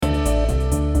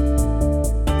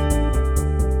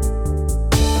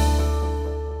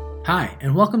Hi,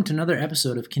 and welcome to another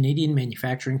episode of Canadian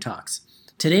Manufacturing Talks.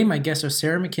 Today, my guests are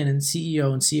Sarah McKinnon,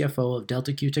 CEO and CFO of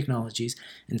Delta Q Technologies,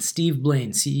 and Steve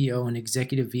Blaine, CEO and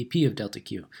Executive VP of Delta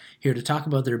Q, here to talk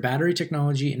about their battery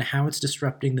technology and how it's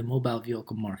disrupting the mobile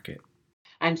vehicle market.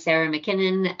 I'm Sarah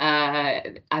McKinnon.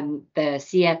 I'm the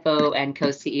CFO and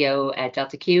co-CEO at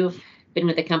Delta Q. Been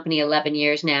with the company 11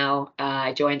 years now.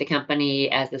 I joined the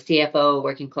company as the CFO,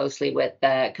 working closely with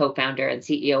the co-founder and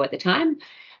CEO at the time.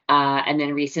 And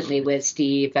then recently with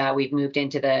Steve, we've moved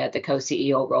into the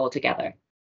co-CEO role together.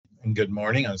 And good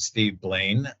morning. I'm Steve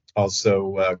Blaine,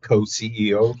 also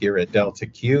co-CEO here at Delta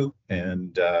Q,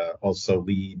 and also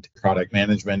lead product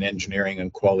management, engineering,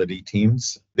 and quality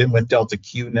teams. Been with Delta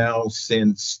Q now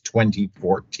since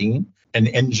 2014. An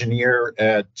engineer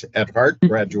at heart,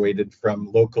 graduated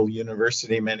from local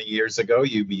university many years ago,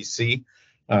 UBC.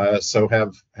 So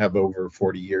have over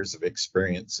 40 years of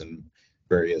experience in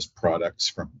various products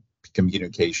from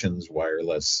communications,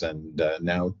 wireless, and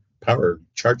now power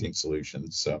charging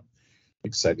solutions. So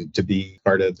excited to be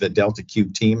part of the Delta Q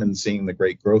team and seeing the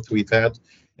great growth we've had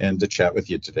and to chat with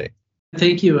you today.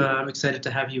 Thank you. I'm excited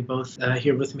to have you both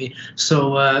here with me.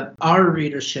 So our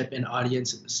readership and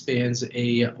audience spans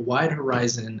a wide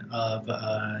horizon of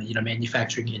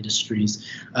manufacturing industries,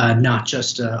 not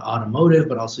just automotive,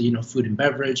 but also food and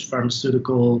beverage,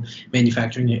 pharmaceutical,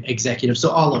 manufacturing executives, so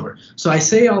all over. So I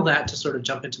say all that to sort of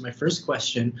jump into my first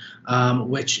question,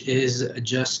 which is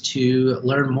just to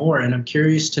learn more. And I'm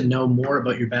curious to know more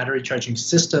about your battery charging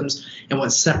systems and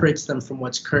what separates them from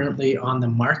what's currently on the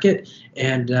market.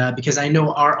 And because I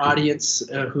know our audience,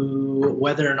 who,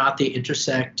 whether or not they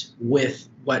intersect with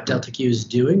what Delta Q is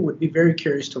doing, would be very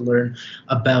curious to learn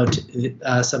about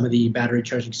some of the battery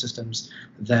charging systems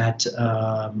that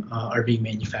are being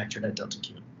manufactured at Delta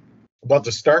Q. Well,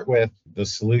 to start with, the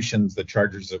solutions, the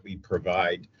chargers that we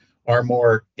provide are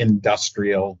more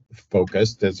industrial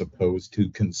focused as opposed to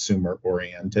consumer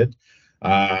oriented.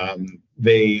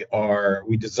 We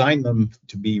design them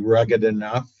to be rugged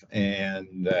enough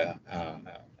and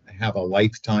have a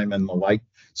lifetime and the like,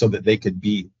 so that they could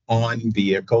be on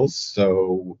vehicles,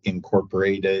 so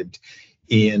incorporated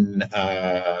in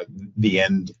the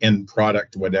end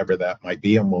product, whatever that might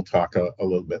be. And we'll talk a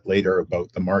little bit later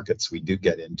about the markets we do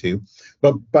get into.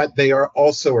 But they are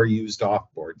used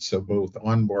off-board, so both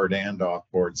onboard and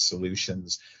off-board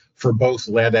solutions for both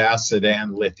lead acid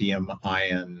and lithium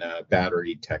ion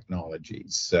battery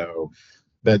technologies. So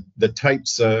the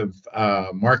types of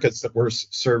markets that we're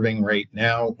serving right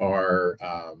now are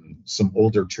some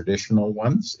older traditional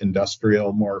ones,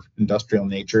 more industrial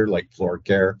nature, like floor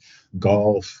care,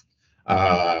 golf.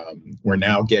 We're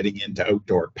now getting into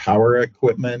outdoor power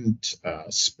equipment,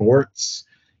 sports,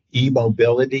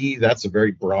 e-mobility. That's a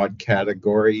very broad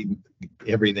category,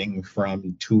 everything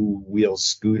from two-wheel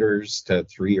scooters to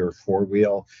three or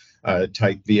four-wheel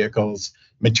type vehicles.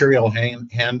 Material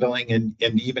handling and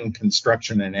even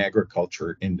construction and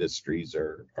agriculture industries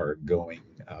are going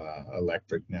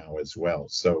electric now as well.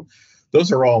 So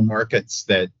those are all markets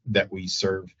that we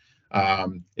serve.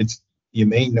 You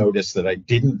may notice that I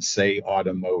didn't say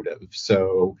automotive.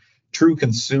 So true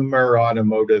consumer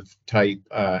automotive type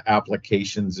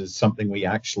applications is something we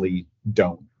actually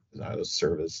don't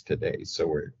service today. So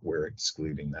we're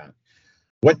excluding that.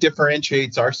 What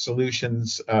differentiates our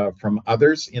solutions from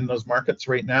others in those markets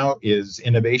right now is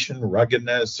innovation,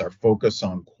 ruggedness, our focus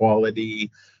on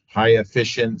quality, high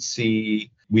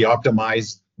efficiency. We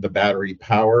optimize the battery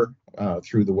power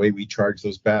through the way we charge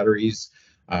those batteries.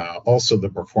 Also the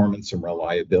performance and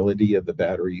reliability of the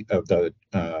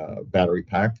battery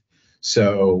pack.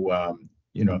 So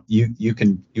you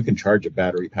can charge a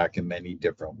battery pack in many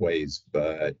different ways,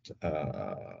 but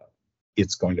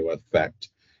it's going to affect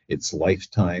its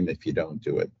lifetime if you don't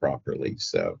do it properly.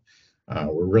 So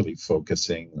we're really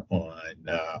focusing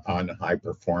on high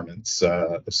performance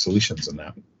solutions in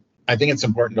that. I think it's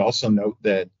important to also note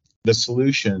that the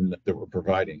solution that we're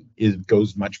providing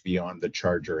goes much beyond the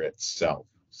charger itself.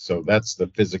 So that's the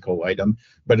physical item,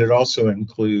 but it also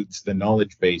includes the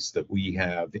knowledge base that we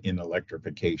have in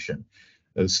electrification.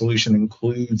 The solution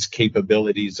includes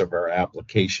capabilities of our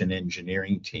application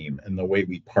engineering team and the way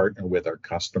we partner with our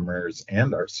customers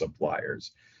and our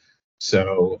suppliers.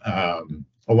 So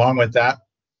along with that,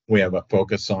 we have a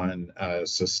focus on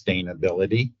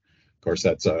sustainability. Of course,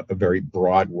 that's a very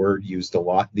broad word used a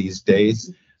lot these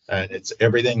days. And it's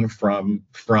everything from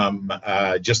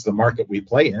just the market we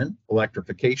play in.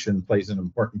 Electrification plays an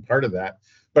important part of that,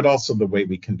 but also the way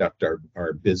we conduct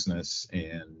our business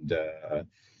and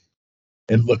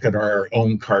look at our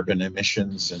own carbon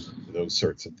emissions and those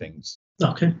sorts of things.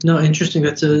 Okay. No, interesting.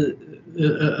 That's a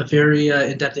very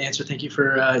in-depth answer. Thank you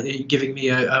for giving me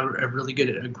a really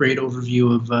a great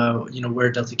overview of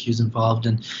where Delta Q is involved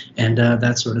and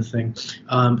that sort of thing.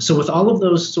 So with all of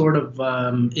those sort of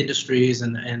industries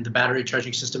and the battery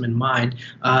charging system in mind,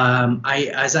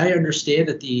 as I understand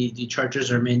that the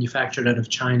chargers are manufactured out of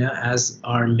China, as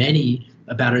are many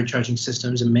battery charging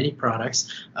systems and many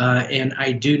products. And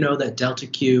I do know that Delta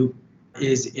Q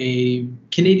is a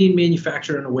Canadian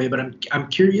manufacturer in a way, but I'm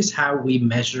curious how we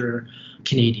measure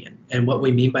Canadian and what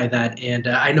we mean by that. And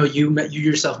I know you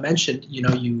yourself mentioned,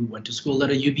 you went to school at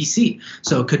a UBC,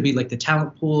 so it could be like the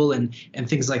talent pool and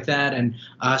things like that. And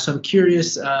so I'm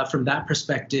curious from that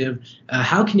perspective,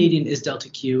 how Canadian is Delta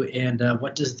Q, and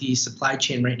what does the supply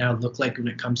chain right now look like when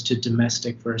it comes to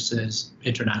domestic versus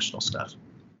international stuff?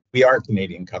 We are a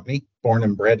Canadian company, born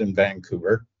and bred in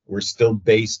Vancouver. We're still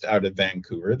based out of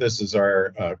Vancouver. This is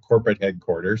our corporate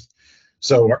headquarters.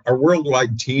 So our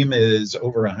worldwide team is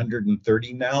over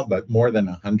 130 now, but more than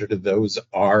 100 of those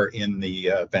are in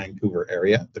the Vancouver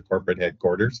area, the corporate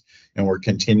headquarters, and we're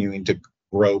continuing to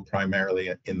grow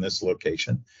primarily in this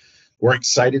location. We're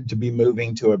excited to be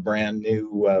moving to a brand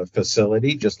new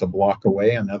facility just a block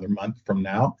away another month from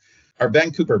now. Our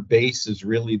Vancouver base is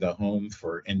really the home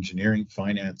for engineering,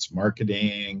 finance,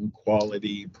 marketing,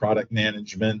 quality, product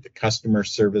management, the customer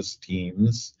service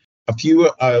teams. A few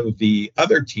of the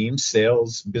other teams,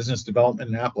 sales, business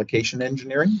development, and application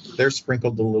engineering, they're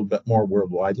sprinkled a little bit more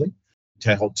worldwidely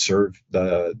to help serve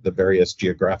the various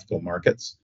geographical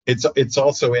markets. It's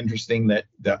also interesting that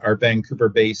our Vancouver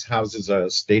base houses a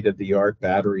state-of-the-art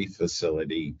battery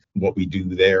facility. What we do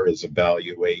there is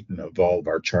evaluate and evolve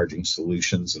our charging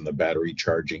solutions and the battery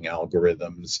charging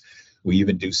algorithms. We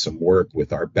even do some work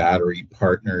with our battery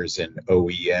partners and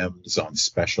OEMs on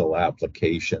special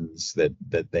applications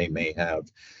that they may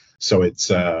have. So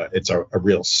it's a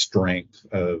real strength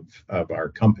of our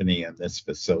company and this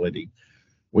facility.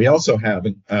 We also have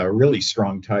really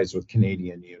strong ties with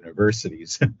Canadian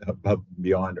universities above and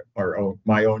beyond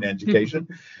my own education,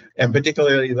 and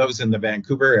particularly those in the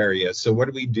Vancouver area. So what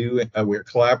do? We're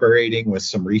collaborating with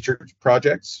some research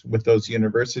projects with those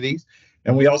universities.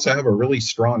 And we also have a really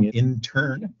strong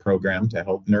intern program to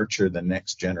help nurture the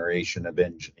next generation of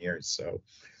engineers. So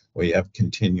we have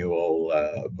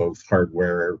continual both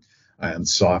hardware and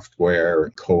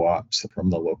software co-ops from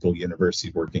the local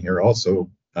universities working here. Also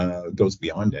goes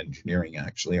beyond engineering,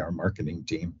 actually. Our marketing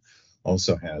team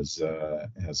also has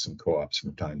some co-ops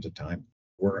from time to time.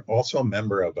 We're also a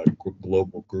member of a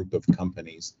global group of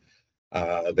companies.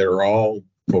 They're all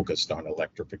focused on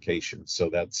electrification. So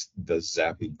that's the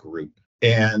ZAPI group.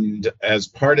 And as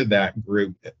part of that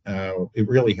group, it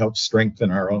really helps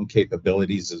strengthen our own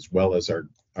capabilities as well as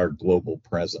our global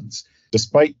presence.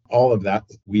 Despite all of that,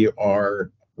 we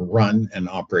are run and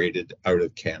operated out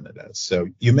of Canada. So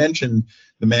you mentioned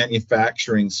the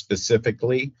manufacturing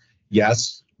specifically.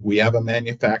 Yes, we have a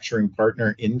manufacturing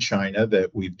partner in China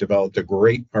that we've developed a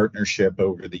great partnership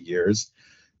over the years.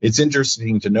 It's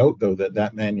interesting to note, though,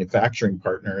 that manufacturing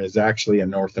partner is actually a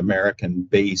North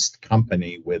American-based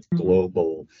company with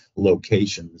global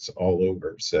locations all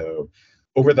over. So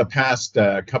over the past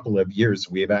couple of years,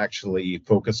 we have actually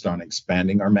focused on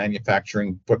expanding our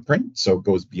manufacturing footprint. So it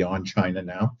goes beyond China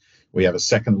now. We have a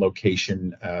second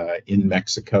location in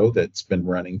Mexico that's been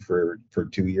running for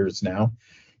 2 years now.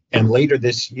 And later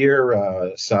this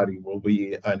year, Saudi will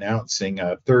be announcing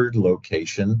a third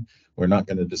location. We're not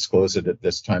going to disclose it at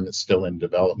this time. It's still in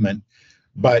development.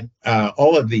 But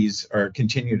all of these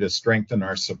continue to strengthen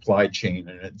our supply chain.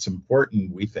 And it's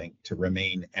important, we think, to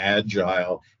remain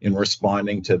agile in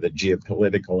responding to the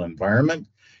geopolitical environment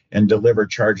and deliver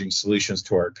charging solutions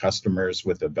to our customers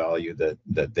with the value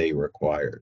that they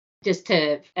require. Just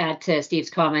to add to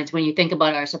Steve's comments, when you think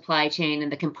about our supply chain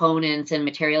and the components and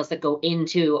materials that go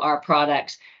into our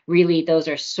products, really those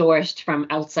are sourced from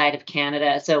outside of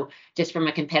Canada. So just from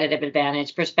a competitive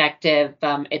advantage perspective,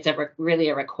 it's really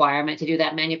a requirement to do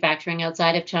that manufacturing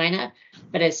outside of China.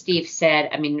 But as Steve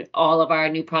said, I mean, all of our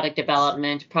new product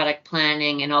development, product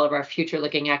planning, and all of our future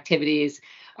looking activities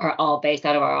are all based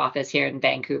out of our office here in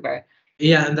Vancouver.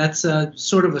 Yeah, and that's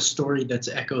sort of a story that's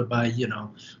echoed by,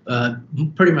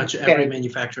 pretty much every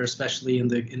manufacturer, especially in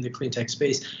the clean tech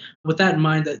space. With that in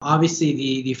mind, that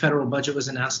obviously the federal budget was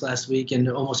announced last week, and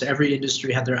almost every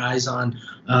industry had their eyes on,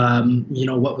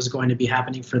 what was going to be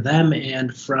happening for them.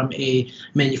 And from a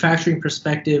manufacturing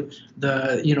perspective,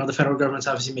 the federal government's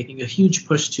obviously making a huge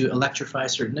push to electrify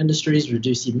certain industries,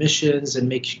 reduce emissions, and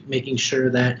making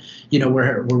sure that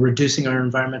we're reducing our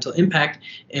environmental impact.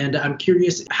 And I'm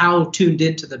curious how tuned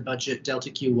into the budget Delta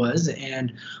Q was,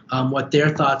 and what their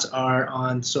thoughts are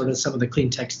on sort of some of the clean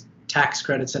tech tax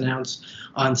credits announced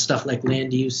on stuff like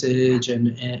land usage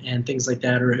and things like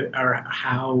that, or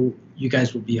how you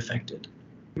guys will be affected?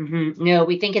 No,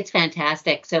 we think it's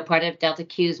fantastic. So part of Delta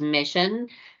Q's mission,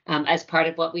 as part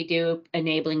of what we do,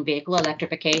 enabling vehicle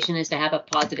electrification, is to have a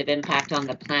positive impact on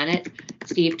the planet.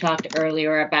 Steve talked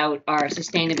earlier about our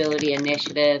sustainability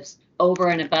initiatives over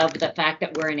and above the fact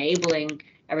that we're enabling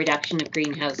a reduction of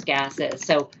greenhouse gases.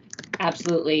 So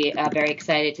absolutely very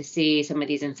excited to see some of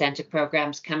these incentive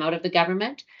programs come out of the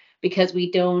government. Because we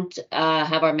don't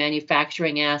have our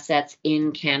manufacturing assets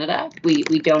in Canada, we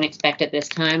don't expect at this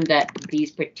time that these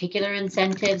particular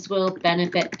incentives will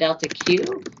benefit Delta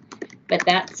Q. But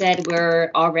that said,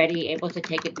 we're already able to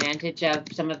take advantage of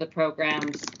some of the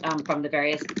programs from the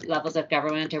various levels of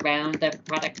government around the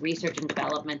product research and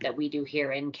development that we do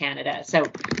here in Canada. So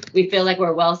we feel like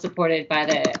we're well supported by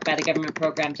the government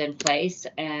programs in place,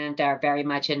 and are very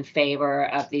much in favor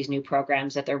of these new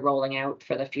programs that they're rolling out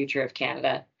for the future of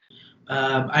Canada.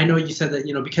 I know you said that,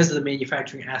 because of the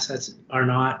manufacturing assets are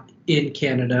not in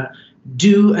Canada,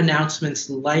 do announcements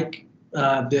like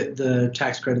the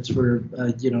tax credits for,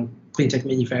 clean tech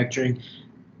manufacturing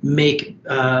make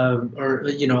or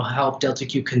help Delta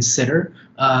Q consider,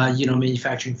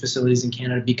 manufacturing facilities in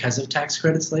Canada because of tax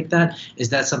credits like that? Is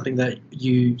that something that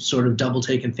you sort of double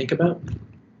take and think about?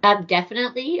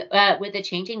 Definitely. With the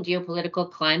changing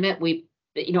geopolitical climate, we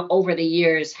over the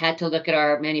years had to look at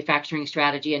our manufacturing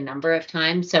strategy a number of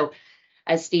times. So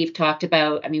as Steve talked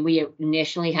about, we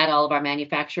initially had all of our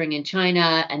manufacturing in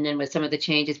China, and then with some of the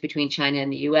changes between China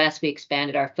and the US, we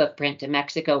expanded our footprint to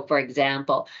Mexico, for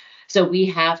example. So we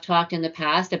have talked in the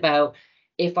past about,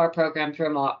 if our programs were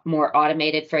more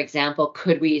automated, for example,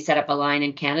 could we set up a line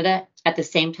in Canada? At the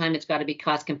same time, it's got to be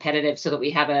cost competitive so that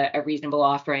we have a reasonable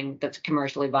offering that's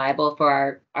commercially viable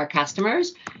for our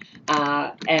customers.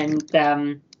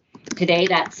 Today,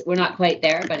 we're not quite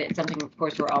there, but it's something, of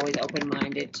course, we're always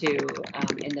open-minded to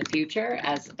in the future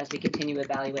as we continue to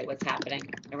evaluate what's happening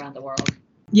around the world.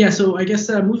 Yeah, so I guess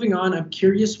moving on, I'm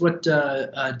curious what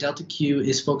Delta Q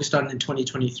is focused on in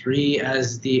 2023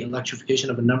 as the electrification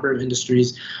of a number of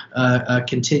industries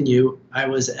continue. I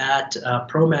was at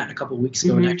ProMat a couple of weeks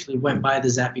ago and actually went by the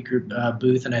Zappi Group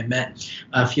booth, and I met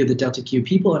a few of the Delta Q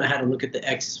people, and I had a look at the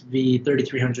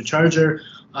XV3300 charger.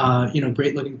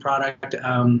 Great looking product.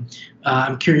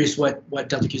 I'm curious what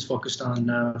Delta Q is focused on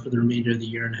for the remainder of the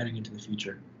year and heading into the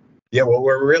future. Yeah, well,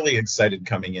 we're really excited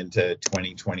coming into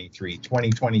 2023.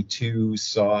 2022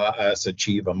 saw us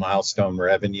achieve a milestone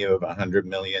revenue of $100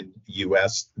 million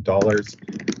US.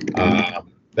 That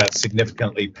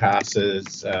significantly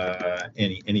passes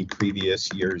any previous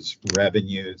year's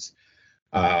revenues.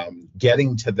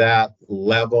 Getting to that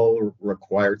level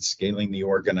required scaling the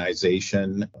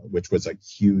organization, which was a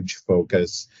huge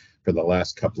focus for the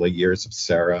last couple of years of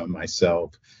Sarah and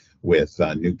myself. With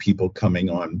new people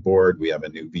coming on board. We have a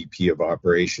new VP of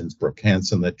Operations, Brooke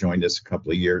Hansen, that joined us a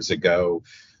couple of years ago.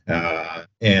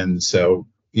 And so,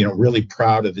 really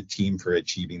proud of the team for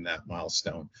achieving that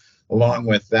milestone. Along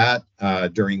with that,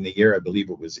 during the year, I believe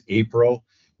it was April,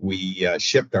 we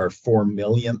shipped our 4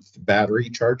 millionth battery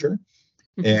charger.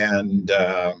 And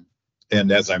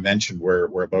as I mentioned,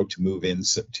 we're about to move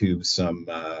into some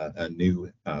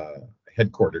new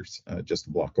headquarters just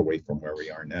a block away from where we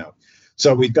are now.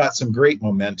 So we've got some great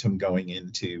momentum going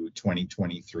into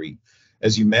 2023.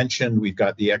 As you mentioned, we've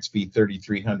got the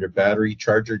XV3300 battery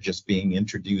charger just being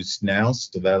introduced now,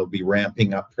 so that'll be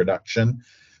ramping up production.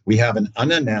 We have an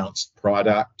unannounced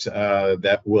product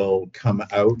that will come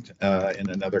out in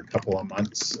another couple of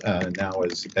months now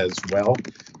as well.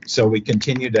 So we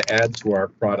continue to add to our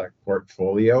product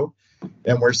portfolio.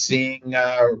 And we're seeing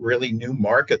really new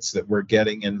markets that we're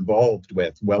getting involved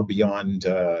with, well beyond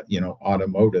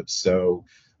automotive. So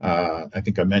I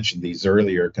think I mentioned these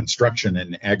earlier. Construction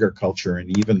and agriculture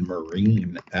and even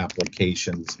marine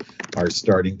applications are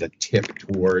starting to tip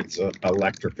towards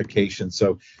electrification.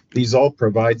 So these all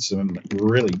provide some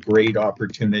really great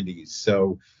opportunities.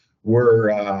 So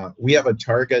we have a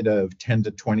target of 10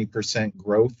 to 20%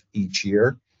 growth each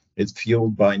year. It's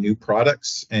fueled by new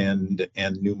products and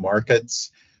new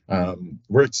markets.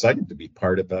 We're excited to be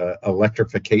part of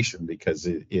electrification because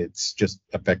it's just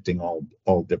affecting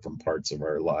all different parts of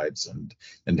our lives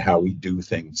and how we do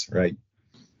things, right?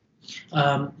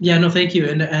 Thank you.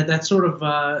 And that sort of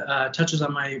touches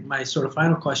on my sort of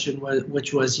final question,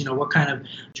 which was, what kind of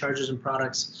chargers and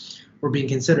products were being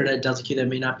considered at Delta Q that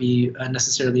may not be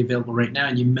necessarily available right now.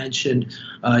 And you mentioned,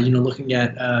 looking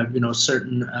at,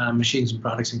 certain machines and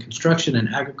products in construction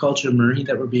and agriculture and marine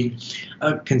that were being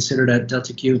considered at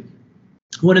Delta Q.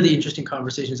 one of the interesting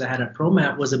conversations I had at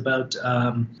ProMat was about,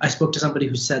 I spoke to somebody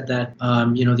who said that,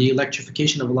 the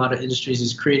electrification of a lot of industries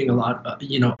is creating a lot,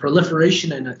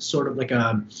 proliferation and a sort of like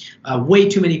a way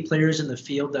too many players in the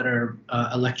field that are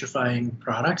electrifying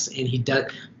products. And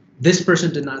this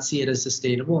person did not see it as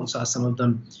sustainable and saw some of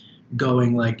them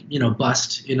going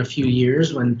bust in a few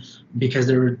years because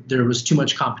there was too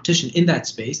much competition in that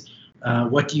space.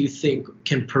 What do you think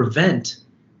can prevent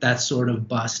that sort of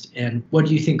bust, and what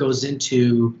do you think goes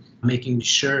into making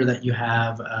sure that you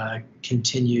have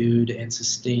continued and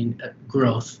sustained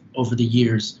growth over the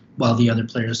years while the other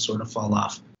players sort of fall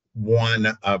off? One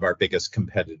of our biggest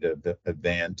competitive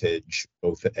advantage,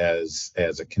 both as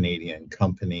a Canadian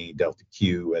company, Delta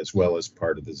Q, as well as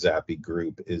part of the Zappi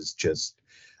group, is just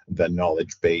the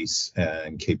knowledge base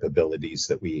and capabilities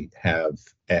that we have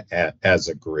as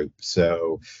a group.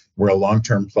 So we're a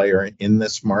long-term player in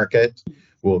this market.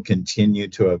 We'll continue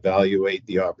to evaluate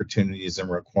the opportunities and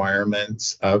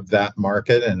requirements of that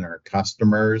market and our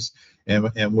customers,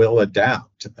 and we'll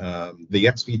adapt. The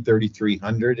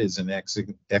XP3300 is an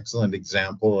excellent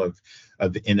example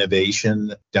of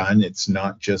innovation done. It's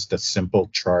not just a simple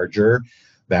charger.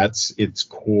 That's its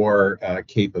core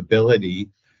capability,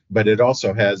 but it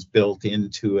also has built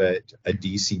into it a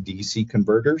DC-DC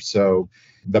converter. So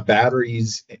the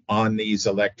batteries on these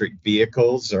electric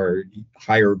vehicles are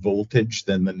higher voltage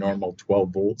than the normal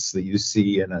 12 volts that you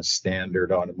see in a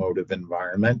standard automotive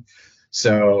environment.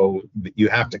 So you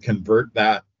have to convert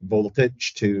that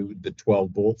voltage to the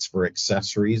 12 volts for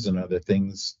accessories and other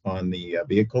things on the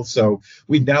vehicle. So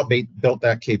we've now built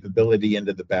that capability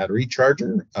into the battery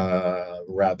charger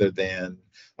rather than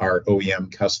our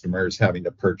OEM customers having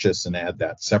to purchase and add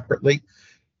that separately.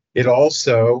 It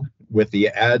also, with the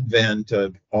advent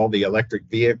of all the electric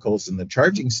vehicles and the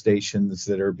charging stations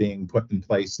that are being put in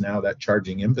place now, that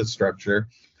charging infrastructure,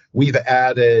 we've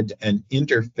added an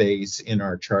interface in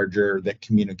our charger that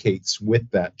communicates with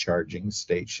that charging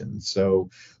station. So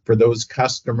for those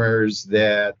customers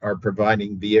that are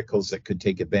providing vehicles that could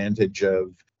take advantage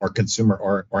of our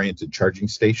consumer-oriented charging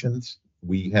stations,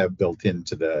 we have built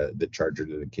into the charger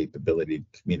the capability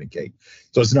to communicate.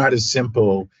 So it's not as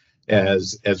simple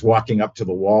as walking up to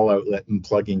the wall outlet and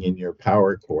plugging in your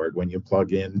power cord. When you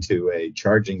plug into a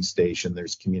charging station,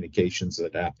 there's communications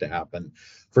that have to happen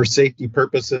for safety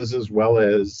purposes as well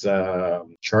as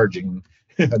charging,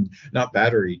 not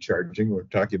battery charging. We're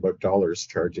talking about dollars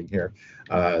charging here,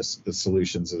 the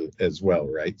solutions as well,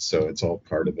 right? So it's all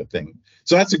part of the thing.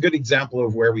 So that's a good example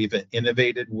of where we've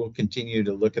innovated. We'll continue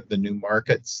to look at the new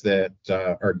markets that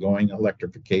are going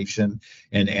electrification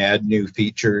and add new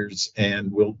features,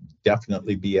 and we'll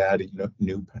definitely be adding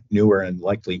newer and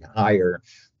likely higher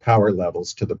power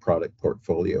levels to the product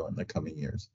portfolio in the coming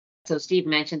years. So Steve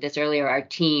mentioned this earlier, our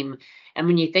team. And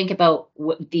when you think about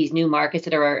these new markets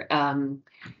that are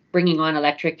bringing on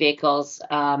electric vehicles,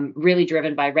 really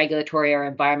driven by regulatory or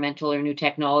environmental or new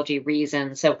technology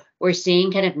reasons. So we're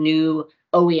seeing kind of new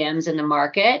OEMs in the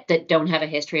market that don't have a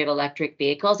history of electric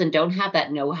vehicles and don't have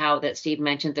that know-how that Steve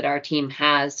mentioned that our team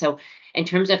has. So in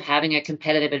terms of having a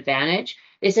competitive advantage,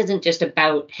 this isn't just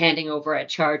about handing over a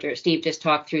charger. Steve just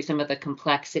talked through some of the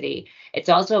complexity. It's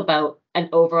also about an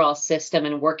overall system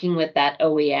and working with that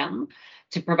OEM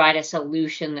to provide a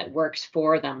solution that works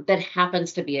for them that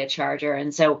happens to be a charger.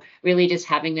 And so really just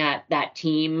having that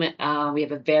team, we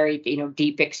have a very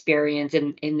deep experience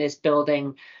in this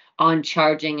building on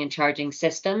charging and charging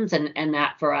systems, and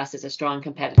that for us is a strong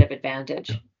competitive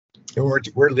advantage. And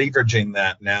we're leveraging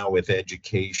that now with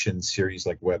education series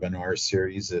like webinar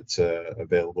series that's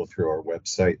available through our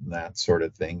website and that sort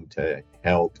of thing to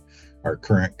help our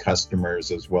current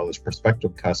customers as well as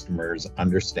prospective customers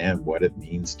understand what it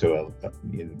means to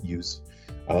use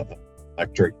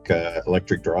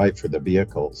electric drive for the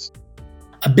vehicles.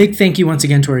 A big thank you once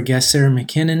again to our guests, Sarah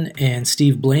McKinnon and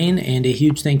Steve Blaine, and a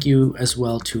huge thank you as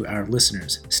well to our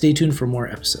listeners. Stay tuned for more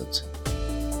episodes.